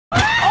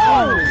He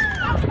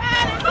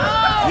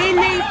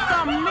needs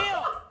some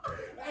milk.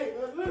 Hey,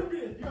 a little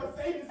bit. You gonna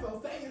say this, so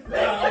say it.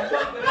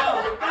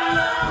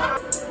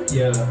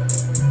 Yeah.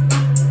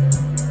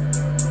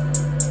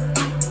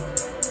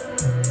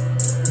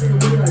 Nigga,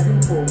 what did I do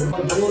for?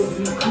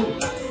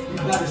 You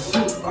gotta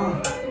shoot,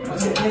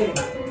 what's your name?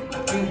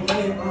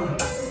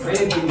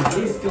 Baby,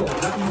 let's go.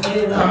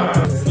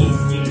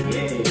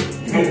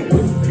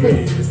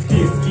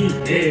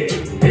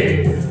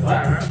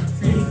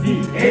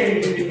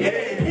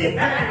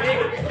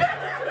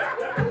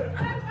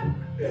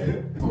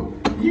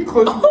 You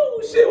close.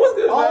 Oh shit, what's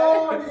this?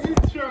 Oh, the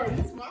intro.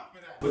 You smart for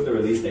that. Put the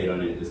release date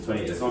on it. It's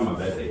 20. It's on my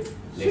birthday.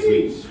 Next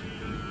week,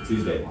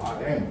 Tuesday. Oh,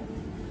 damn.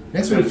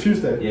 Next week,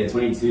 Tuesday. Yeah,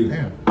 22.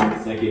 Damn.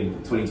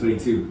 2nd,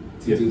 2022.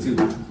 222.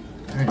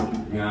 Damn.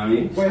 You know what I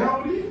mean? Wait, how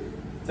old are you?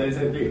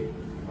 73.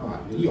 Oh,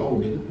 you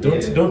old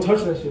nigga. Don't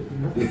touch that shit.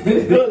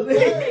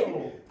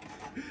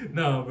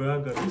 No,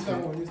 bro, I got Use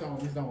that one.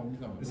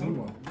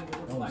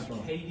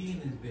 like Katie in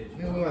this bitch.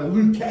 You know, like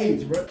Luke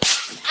Cage, bro.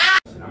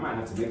 I might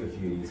have to make a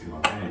few of these for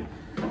my friend.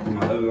 Put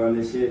my logo on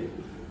this shit.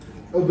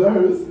 Oh,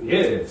 those?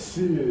 Yeah.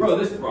 Shit. Bro,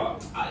 this, bro.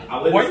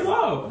 I witnessed. Why you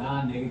love?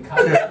 Nah, nigga, cut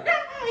it.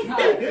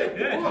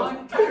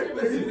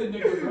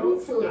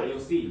 Nah, you'll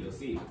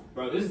see.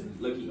 Bro, this,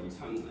 look, I'm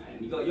telling you,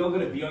 man. You're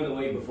gonna be on the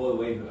way before the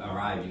wave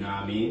arrives, you know what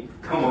I mean?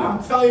 Come on.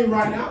 I'm telling you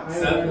right now,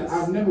 Surface.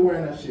 I'm never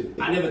wearing that shit.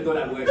 I never thought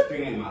I'd wear a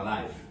string in my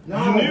life. No,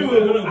 You knew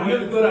it was I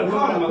never thought I'd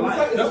wear it in my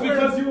life. That's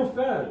because you were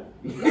fat.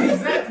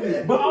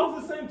 Exactly. But I was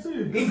the same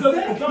too. It's not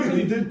because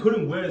you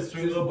couldn't wear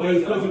strings up, but it's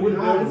because you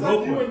wouldn't wear It's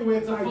like you when you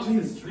wear tight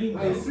jeans. string,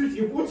 Like, if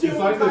what you It's wear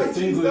like the tight jeans,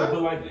 singlet, but though,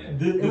 like it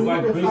it's would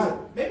like look basic. tight.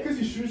 Maybe because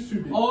your shoes too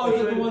big. Oh,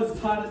 you're the ones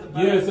tied at the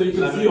back. Yeah, so you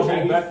can Like see your the whole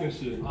Chinese? back and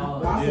shit. I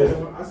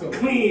Yeah. saw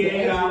Clean, edge,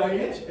 yeah. like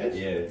edge. Yeah.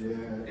 Yeah.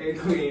 Hey,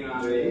 clean, you know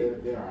what I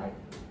mean? Yeah, alright.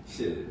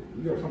 Shit.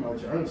 You gotta come out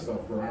with your own stuff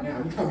for right now.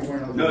 You can't be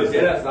wearing those. No, it's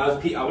dead ass.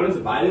 I wanted to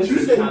buy this. You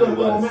This said you kind gotta of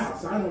throw them was. out,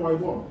 so I don't know why you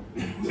want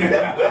them. You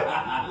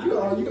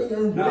got your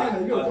own Nah,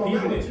 brand. You gotta throw them out even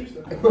on it.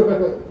 Tuesday. Come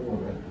on,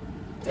 man.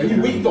 And you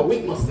weak, go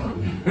weak, my son.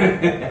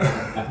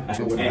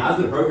 Hey, how's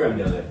the program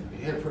doing?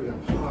 Yeah, pretty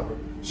hard, bro.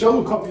 Show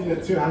will copy in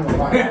there too. I don't know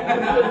why. I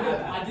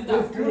did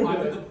that pool. I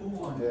did the pool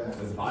one.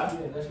 Yeah. Is it five?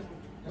 Yeah, that's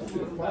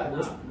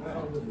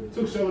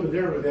Took show the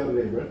Denver the other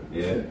day, bro.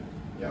 Yeah.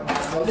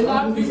 Yeah. Did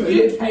not be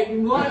good,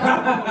 taking one.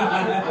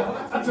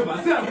 I took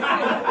myself.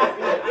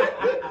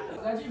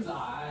 That seems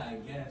alright, I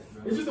guess,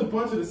 bro. It's just a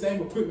bunch of the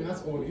same equipment.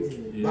 That's all it is.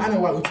 Yeah. But I know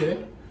why we care.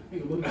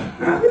 Nigga, look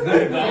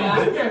at Yeah,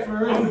 I get for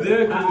real. I'm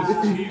there because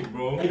it's cheap,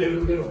 bro. Hey,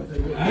 look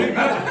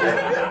at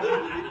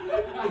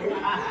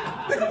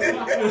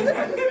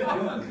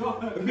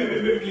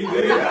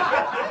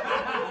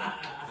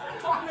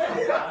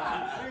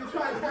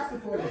try and pass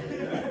it for you.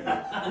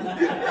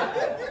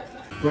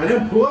 But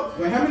them pull-ups,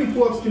 like how many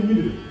pull-ups can you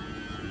do?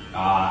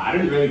 I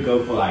didn't really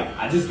go for like,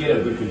 I just get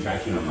a good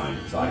contraction on mine,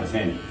 so like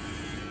 10.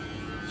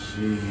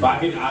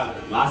 But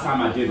last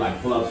time I did like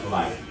pull-ups for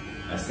like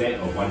a set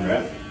of 1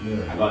 rep,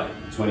 Yeah. I got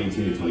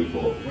 22 to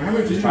 24. Well, how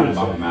much Just trying to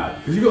bump them out.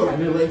 Because you got like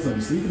no legs on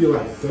you, so you can do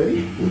like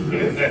 30.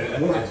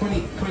 Or like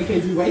 20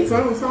 kg weights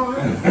on or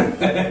something.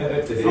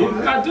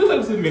 Do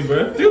legs with me,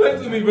 bro. Do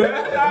legs with me, bro.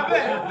 I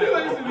bet. Do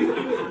legs with me.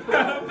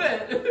 I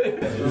bet.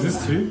 Is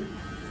this 2?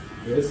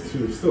 Yeah, it's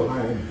 2. It's still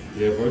high, ain't it?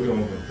 Yeah, bro,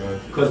 going for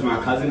 5. Because my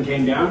cousin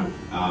came down,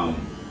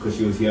 because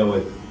she was here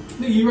with,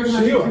 Nigga, you reckon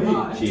that's She too or he?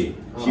 high?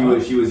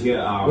 she was here,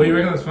 Wait, you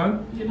reckon that's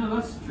fun? You know,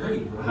 that's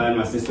straight, bro. her and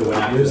my sister went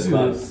out to the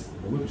clubs.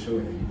 But we can show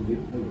it. You believe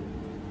it?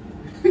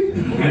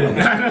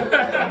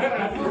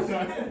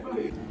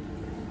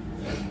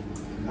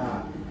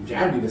 Nah,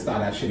 Jared need to start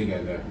that shit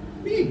again, though.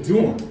 What are you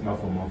doing? My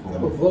fault. What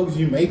type of vlogs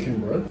you making,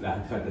 bro? Nah,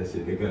 cut that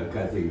shit, nigga.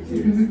 Cut take it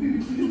serious.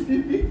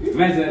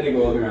 Imagine that nigga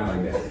walking around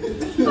like that.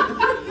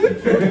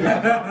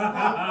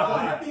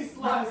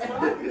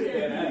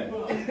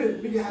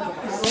 Nigga has a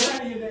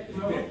hat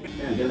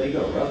Damn, there they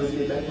go. Rubbers in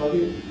your back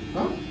pocket. on.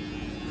 Huh?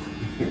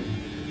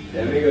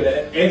 That nigga with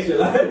that extra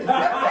life.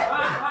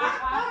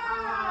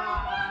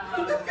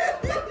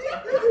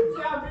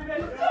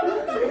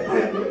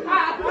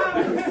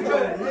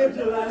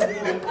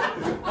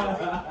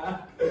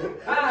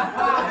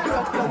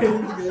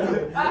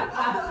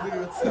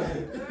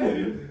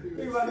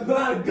 Think about to pull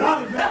out a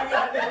garbage bag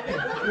out there.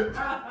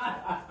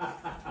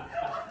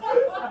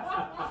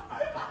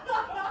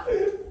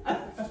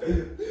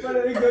 But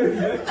it ain't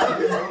good.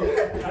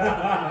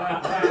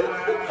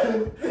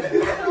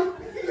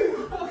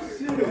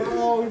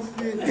 Oh,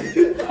 shit.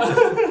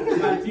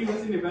 My G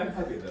was in your back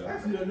pocket though.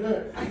 Actually, I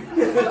know.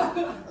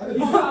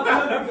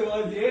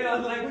 Yeah, I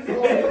was like, what the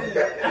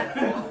heck?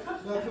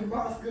 That's a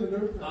mask and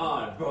everything.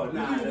 Oh, bro,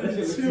 nah, that shit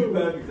was too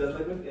perfect. I was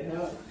like, what the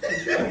hell?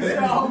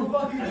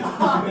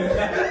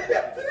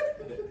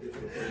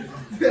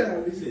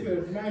 Damn, this shit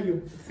said Magnum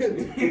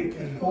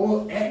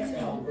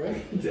 4XL, bro.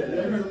 You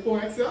ever heard of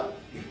 4XL?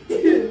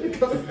 It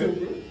comes to,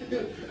 bro.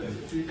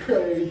 You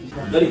crazy.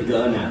 Bloody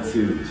gun now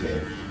too, Jay.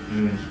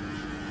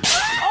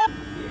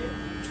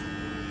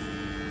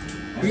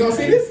 You gonna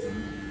see this?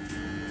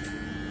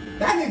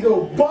 That nigga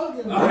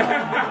bugging,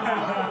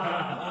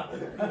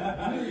 bro.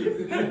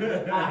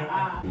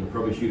 We'll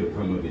probably shoot a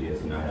promo video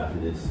tonight after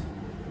this.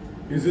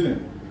 Who's in it?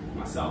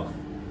 Myself.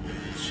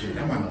 Shit,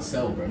 that might not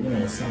sell, bro. You know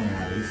what's selling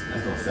nowadays.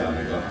 That's gonna sell,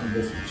 nigga. I'm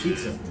get some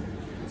cheeks up.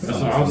 That's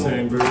what I'm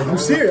saying, bro. I'm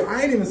serious.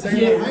 I ain't even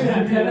saying that. I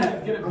ain't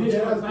Get a I'm bitch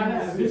dead on ass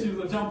that. serious. Bitches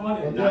will jump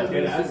on it. Nah,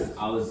 dead ass.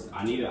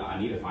 I need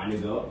to find a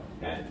girl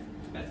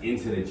that's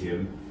into the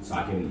gym so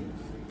I can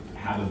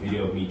have a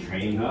video of me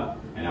training her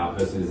and I'll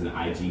post it as an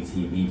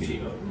IGTV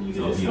video.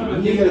 So it'll be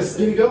on You get a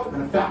skinny girl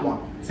and a fat one.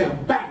 Say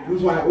bang.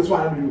 Which one I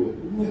do it?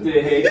 What the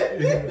heck?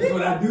 That's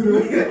what I do to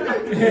it.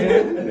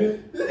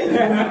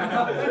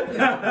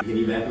 Can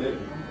you backflip?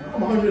 I'm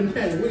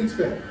 110. What do you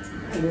expect? I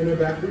ain't doing no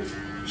backwards.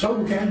 Show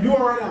you can. Do it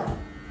right now.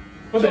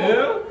 What the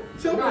hell?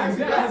 Show me. Guys,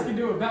 guys can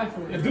do it back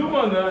for me. Yeah, do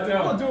one now.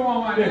 I'll do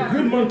one right Yeah, now.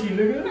 good monkey,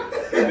 nigga.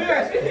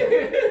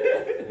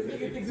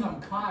 Nigga thinks I'm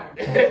tired.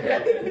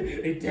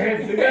 They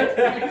dance,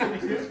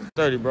 nigga.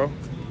 Sturdy, bro.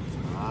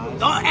 Don't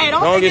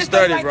Go and get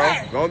sturdy, bro.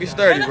 Go and get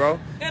sturdy, bro.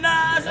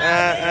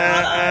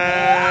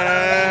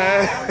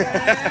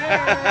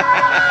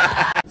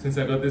 Since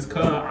I got this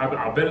car,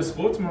 I better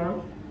score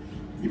tomorrow.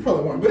 You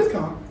probably want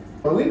BlizzCon.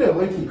 But Linda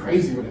Linky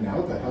crazy with it now.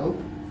 What the hell?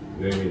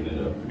 Very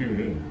Linda. What do you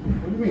mean?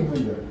 What do you mean,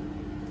 Linda?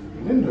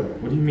 Linda.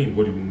 What do you mean?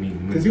 What do you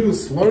mean? Because he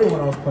was slurring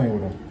when I was playing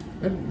with him.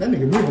 That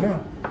nigga moving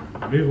now.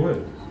 Maybe what?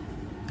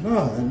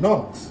 Nah, and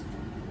knocks.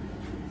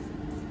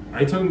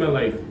 Are you talking about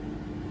like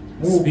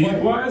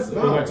speed-wise or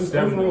Nah, like just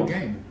stamina? overall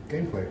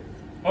gameplay.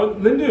 Oh,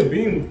 Linda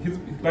being his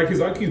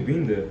IQ's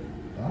being there.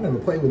 I never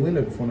played with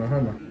Linda before. Now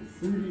her now.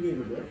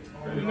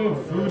 You know,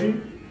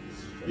 fruity.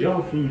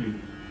 Y'all fruity.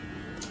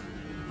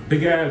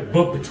 Big ass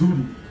buck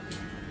patootie.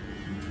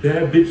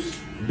 Bad bitch,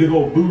 big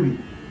old booty.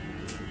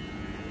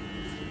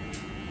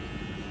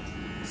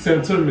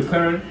 720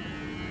 McLaren.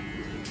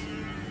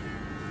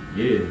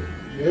 Yeah.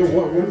 Yeah,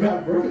 what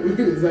about, bro?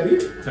 Is that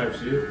it? Type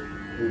shit.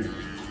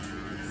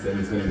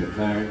 720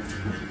 McLaren.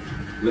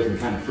 Looking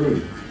kind of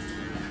fruity.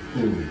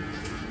 Ooh.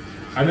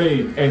 I know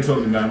you ain't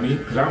talking about me,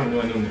 because I don't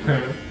want no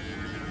McLaren.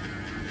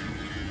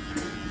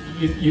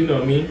 You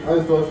know me. I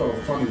just thought it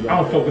was funny. I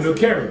don't fuck with no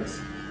carrots.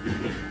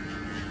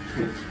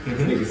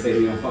 Niggas say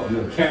he don't fuck with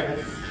no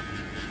carrots.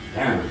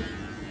 Damn.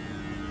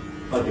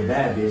 Fucking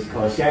bad bitch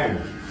called Sharon.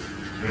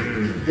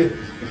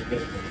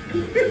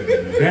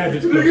 Bad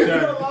bitch called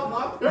Sharon.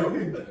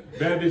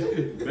 Bad bitch.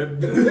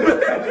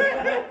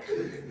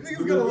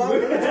 Niggas gonna lie.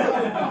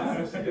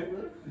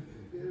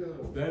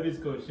 Bad bitch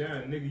called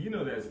Sharon. Nigga, you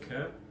know that's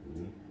cap.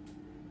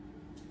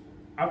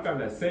 I found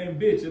that same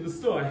bitch at the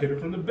store. I hit her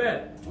from the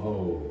back.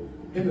 Oh.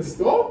 In the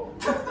store?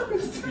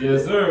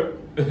 Yes, sir.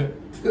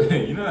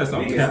 You know that's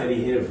on Nigga cap. said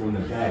he hit it from the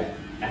back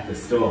at the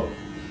store.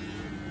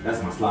 That's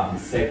my sloppy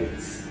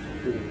seconds.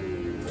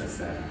 Ooh, that's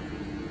sad.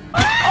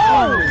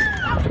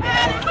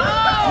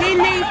 He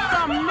needs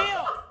some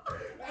milk.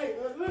 Hey, a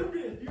little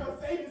bit. You gonna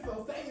say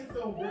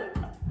yourself, bro.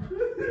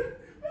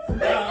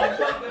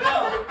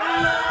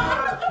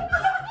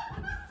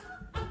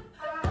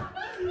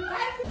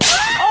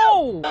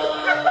 Oh!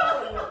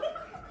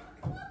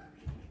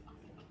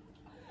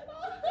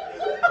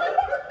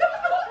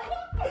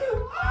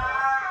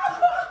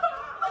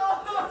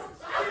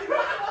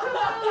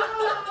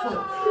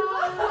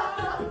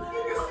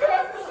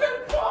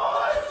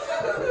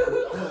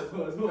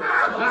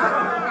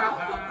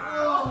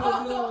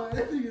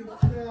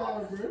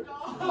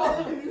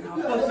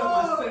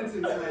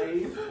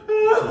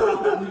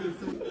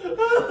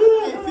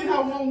 See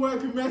how one word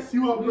can mess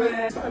you up,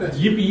 man.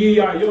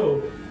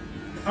 Yippee-yee-yi-yo.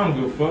 I don't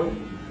give a fuck.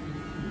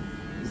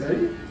 Is that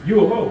it? You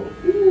a hoe.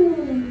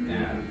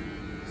 Damn.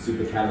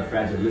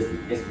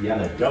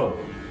 Supercalifragilisticexpialidocious.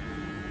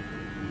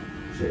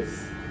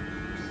 Just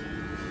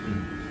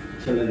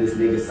killing this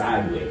nigga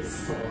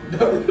sideways.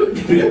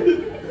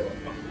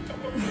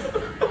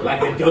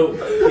 Like a dope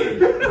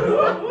kid.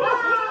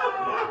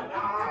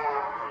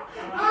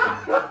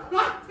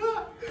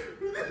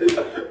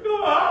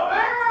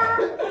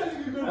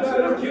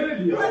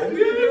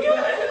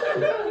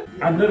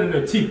 I'm not in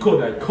a teeth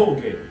called that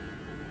Colgate.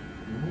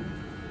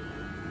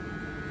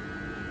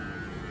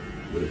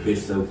 With a bitch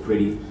so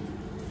pretty,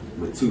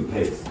 with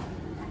toothpaste.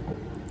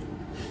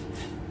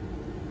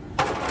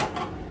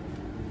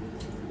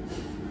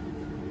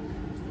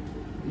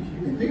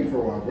 You've been thinking for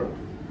a while, bro.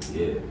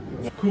 Yeah.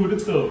 Cool the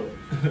thug.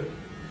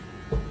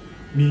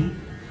 Me.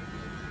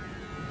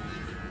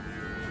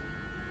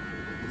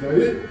 Is that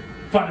it?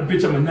 Find a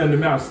bitch, I'm a nut in the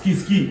mouth, ski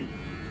ski.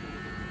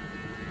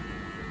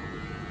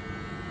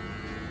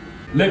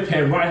 Left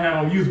hand, right hand,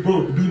 I'll use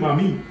both to be my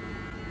meat.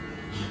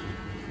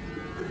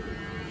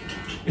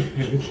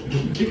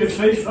 You can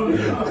say something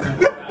else.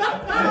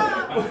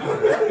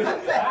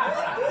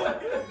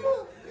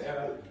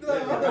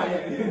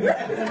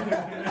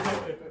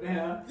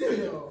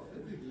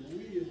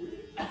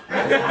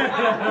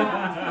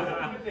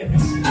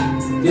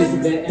 This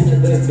is the end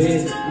of the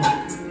vid.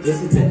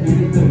 This is the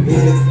end of the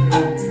vid.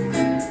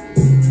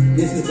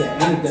 This is the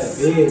end of the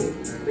vid.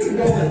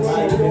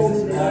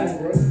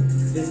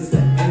 This is the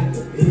end of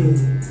the vid.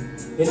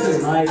 Hit the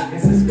like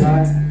and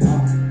subscribe.